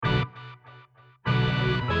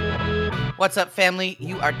What's up, family?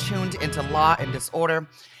 You are tuned into Law and Disorder,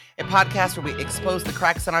 a podcast where we expose the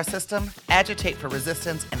cracks in our system, agitate for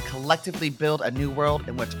resistance, and collectively build a new world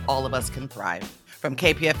in which all of us can thrive. From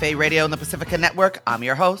KPFA Radio and the Pacifica Network, I'm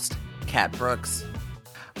your host, Kat Brooks.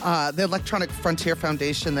 The Electronic Frontier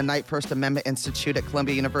Foundation, the Knight First Amendment Institute at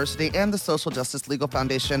Columbia University, and the Social Justice Legal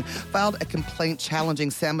Foundation filed a complaint challenging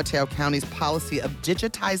San Mateo County's policy of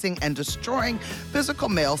digitizing and destroying physical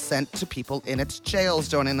mail sent to people in its jails.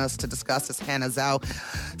 Joining us to discuss is Hannah Zhao,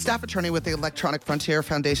 staff attorney with the Electronic Frontier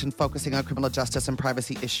Foundation, focusing on criminal justice and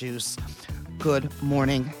privacy issues. Good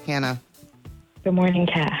morning, Hannah. Good morning,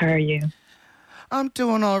 Kat. How are you? I'm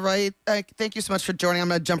doing all right. Thank you so much for joining. I'm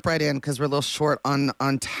going to jump right in because we're a little short on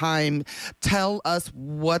time. Tell us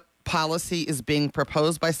what policy is being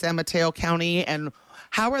proposed by San Mateo County and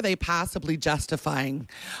how are they possibly justifying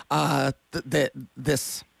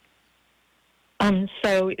this?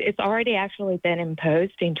 So it's already actually been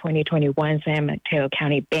imposed in 2021. San Mateo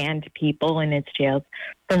County banned people in its jails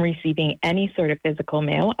from receiving any sort of physical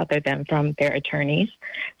mail other than from their attorneys.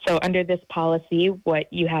 So under this policy,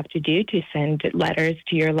 what you have to do to send letters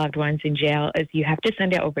to your loved ones in jail is you have to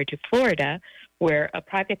send it over to Florida, where a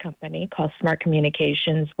private company called Smart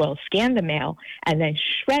Communications will scan the mail and then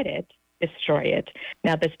shred it, destroy it.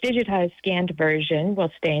 Now, this digitized scanned version will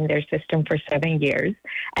stay in their system for 7 years.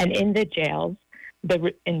 And in the jails,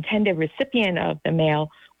 the intended recipient of the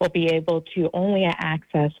mail will be able to only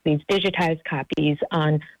access these digitized copies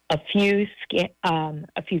on a few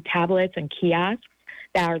tablets and kiosks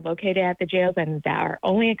that are located at the jails and that are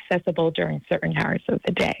only accessible during certain hours of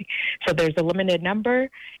the day. So there's a limited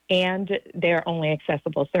number, and they're only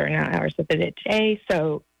accessible certain hours of the day.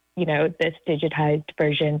 So this digitized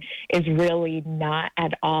version is really not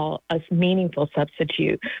at all a meaningful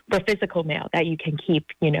substitute for physical mail that you can keep,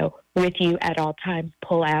 with you at all times,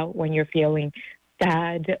 pull out when you're feeling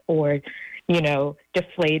sad or,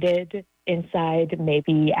 deflated inside,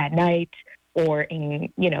 maybe at night or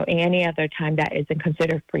in any other time that isn't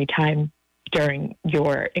considered free time during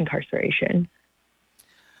your incarceration.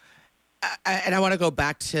 And I want to go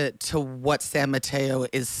back to what San Mateo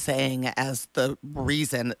is saying as the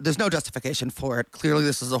reason. There's no justification for it. Clearly,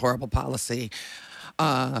 this is a horrible policy.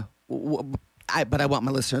 But I want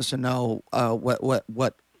my listeners to know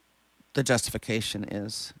what the justification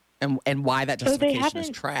is and why that justification is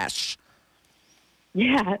trash.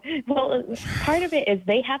 Yeah, well, part of it is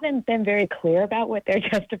they haven't been very clear about what their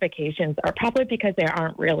justifications are, probably because there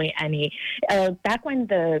aren't really any. Back when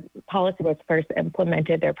the policy was first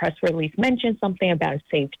implemented, their press release mentioned something about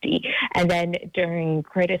safety. And then during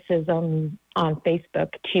criticism on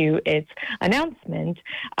Facebook to its announcement,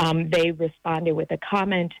 they responded with a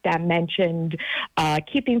comment that mentioned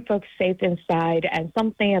keeping folks safe inside and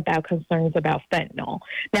something about concerns about fentanyl.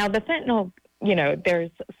 Now, the fentanyl,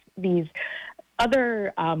 there's these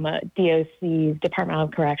other DOCs, Department of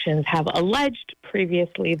Corrections, have alleged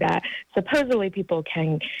previously that supposedly people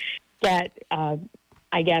can get,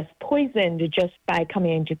 poisoned just by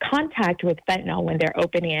coming into contact with fentanyl when they're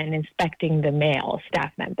opening and inspecting the mail,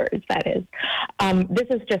 staff members, that is. This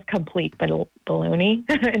is just complete baloney.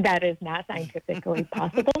 That is not scientifically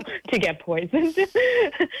possible to get poisoned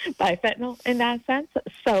by fentanyl in that sense.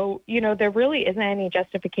 So, there really isn't any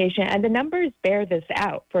justification. And the numbers bear this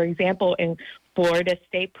out. For example, in Florida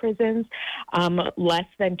state prisons, less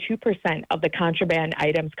than 2% of the contraband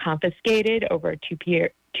items confiscated over a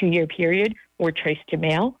two-year period were traced to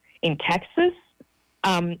mail. In Texas,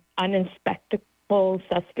 uninspectable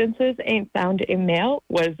substances found in mail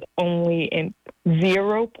was only in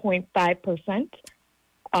 0.5%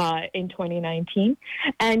 in 2019.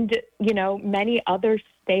 And, many other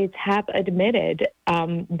states have admitted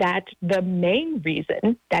that the main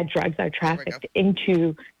reason that drugs are trafficked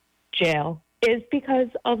into jail is because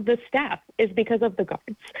of the staff, is because of the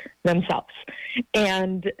guards themselves.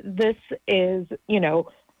 And this is,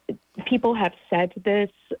 people have said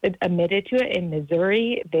this, admitted to it in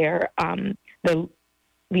Missouri. The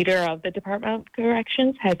leader of the Department of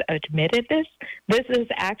Corrections has admitted this. This is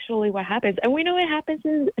actually what happens. And we know it happens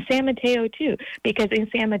in San Mateo, too, because in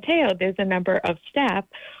San Mateo, there's a number of staff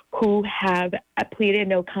who have pleaded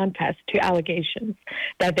no contest to allegations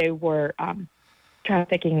that they were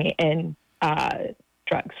trafficking in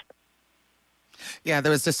drugs. Yeah,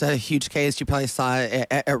 there was just a huge case you probably saw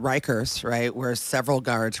at Rikers, right, where several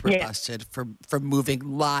guards were busted for moving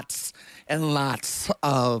lots and lots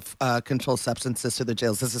of controlled substances to the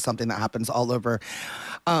jails. This is something that happens all over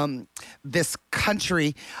this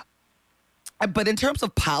country. But in terms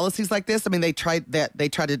of policies like this, I mean, they tried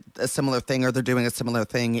a similar thing, or they're doing a similar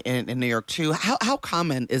thing in New York too. How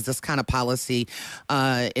common is this kind of policy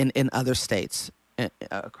in other states?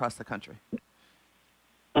 across the country?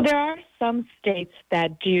 Well, there are some states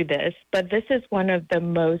that do this, but this is one of the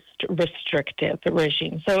most restrictive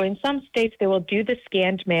regimes. So in some states, they will do the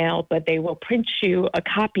scanned mail, but they will print you a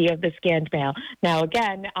copy of the scanned mail. Now,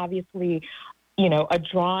 again, obviously, a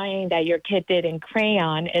drawing that your kid did in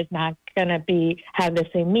crayon is not going to have the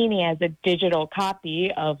same meaning as a digital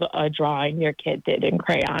copy of a drawing your kid did in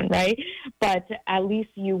crayon, right? But at least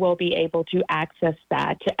you will be able to access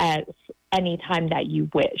that at any time that you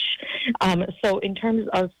wish. So in terms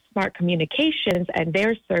of Smart Communications and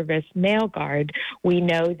their service, MailGuard, we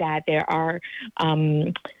know that there are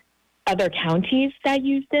other counties that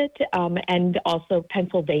use it, and also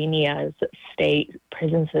Pennsylvania's state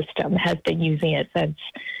prison system has been using it since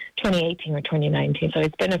 2018 or 2019, so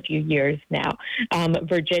it's been a few years now.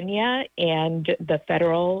 Virginia and the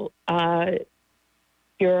Federal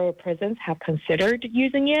Bureau of Prisons have considered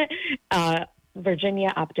using it.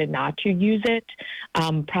 Virginia opted not to use it,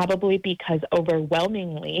 probably because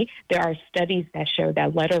overwhelmingly there are studies that show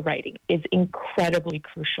that letter writing is incredibly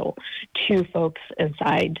crucial to folks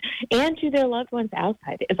inside and to their loved ones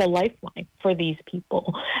outside. It's a lifeline for these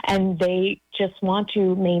people, and they just want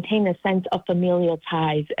to maintain a sense of familial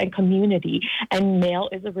ties and community, and mail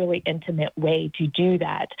is a really intimate way to do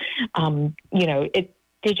that.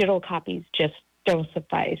 Digital copies just don't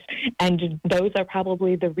suffice. And those are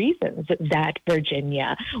probably the reasons that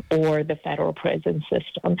Virginia or the federal prison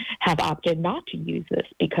system have opted not to use this,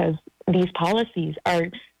 because these policies are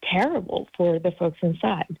terrible for the folks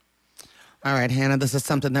inside. All right, Hannah, this is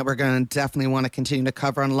something that we're going to definitely want to continue to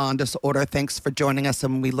cover on Law and Disorder. Thanks for joining us,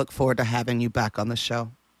 and we look forward to having you back on the show.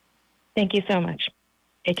 Thank you so much.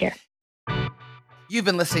 Take care. You've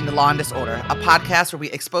been listening to Law and Disorder, a podcast where we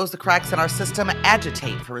expose the cracks in our system,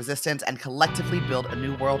 agitate for resistance, and collectively build a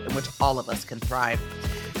new world in which all of us can thrive.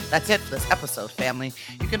 That's it for this episode, family.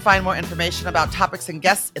 You can find more information about topics and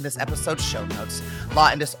guests in this episode's show notes. Law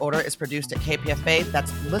and Disorder is produced at KPFA,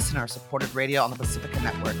 that's listener-supported radio on the Pacifica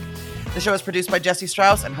Network. The show is produced by Jesse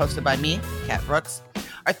Strauss and hosted by me, Kat Brooks.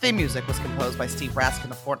 Our theme music was composed by Steve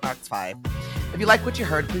Raskin of Fort Knox 5. If you like what you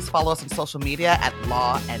heard, please follow us on social media at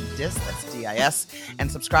Law and Dis, that's D-I-S,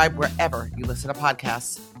 and subscribe wherever you listen to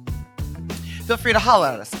podcasts. Feel free to holler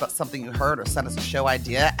at us about something you heard or send us a show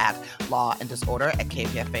idea at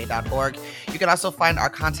lawanddisorder@kpfa.org. You can also find our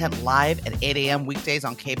content live at 8 a.m. weekdays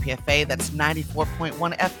on KPFA, that's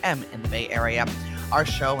 94.1 FM in the Bay Area. Our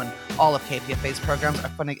show and all of KPFA's programs are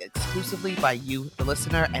funded exclusively by you, the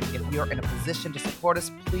listener, and if you're in a position to support us,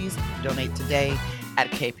 please donate today at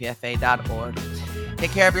kpfa.org.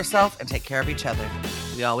 Take care of yourself and take care of each other.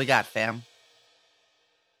 We all we got, fam.